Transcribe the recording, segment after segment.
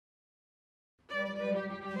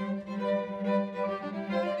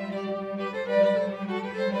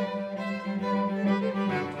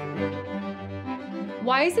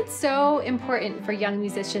Why is it so important for young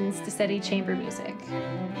musicians to study chamber music?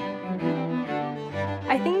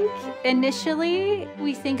 I think initially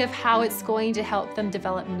we think of how it's going to help them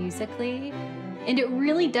develop musically, and it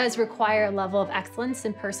really does require a level of excellence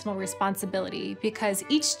and personal responsibility because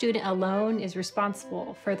each student alone is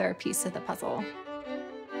responsible for their piece of the puzzle.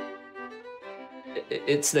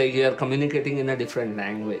 It's like you're communicating in a different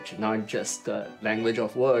language, not just the language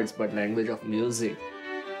of words, but language of music.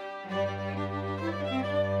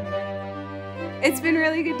 It's been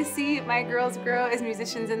really good to see my girls grow as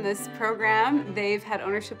musicians in this program. They've had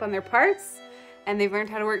ownership on their parts, and they've learned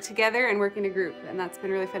how to work together and work in a group, and that's been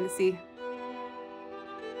really fun to see.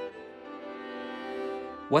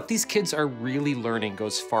 What these kids are really learning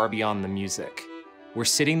goes far beyond the music. We're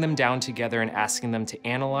sitting them down together and asking them to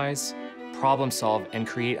analyze, problem solve, and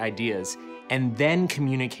create ideas, and then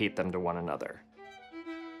communicate them to one another.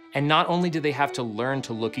 And not only do they have to learn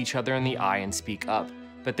to look each other in the eye and speak up,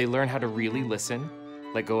 but they learn how to really listen,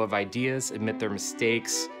 let go of ideas, admit their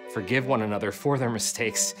mistakes, forgive one another for their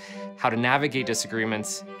mistakes, how to navigate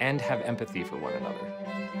disagreements, and have empathy for one another.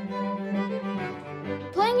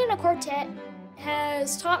 Playing in a quartet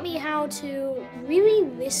has taught me how to really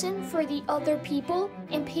listen for the other people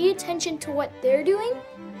and pay attention to what they're doing,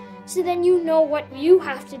 so then you know what you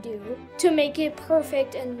have to do to make it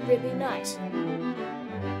perfect and really nice.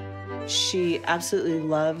 She absolutely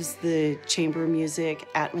loves the chamber music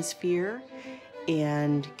atmosphere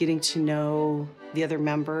and getting to know the other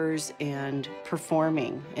members and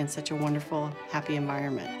performing in such a wonderful, happy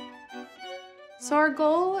environment. So our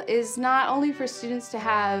goal is not only for students to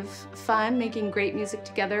have fun making great music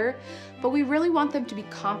together, but we really want them to be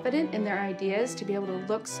confident in their ideas, to be able to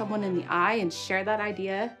look someone in the eye and share that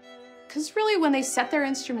idea. Because really when they set their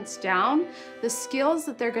instruments down, the skills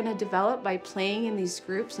that they're going to develop by playing in these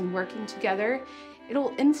groups and working together,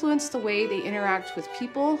 it'll influence the way they interact with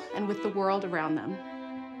people and with the world around them.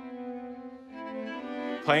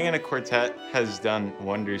 Playing in a quartet has done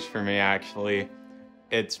wonders for me, actually.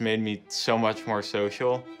 It's made me so much more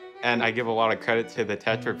social, and I give a lot of credit to the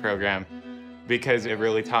Tetra program because it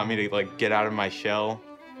really taught me to get out of my shell.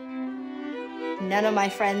 None of my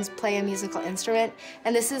friends play a musical instrument,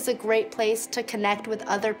 and this is a great place to connect with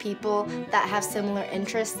other people that have similar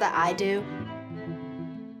interests that I do.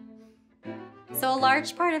 So a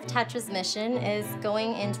large part of Tetra's mission is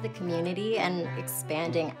going into the community and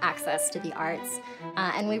expanding access to the arts.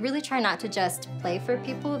 And we really try not to just play for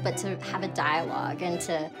people, but to have a dialogue and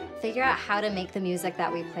to figure out how to make the music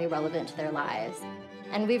that we play relevant to their lives.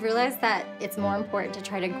 And we've realized that it's more important to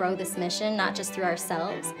try to grow this mission, not just through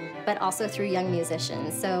ourselves, but also through young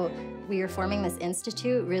musicians. So we are forming this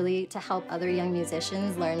institute really to help other young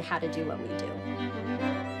musicians learn how to do what we do.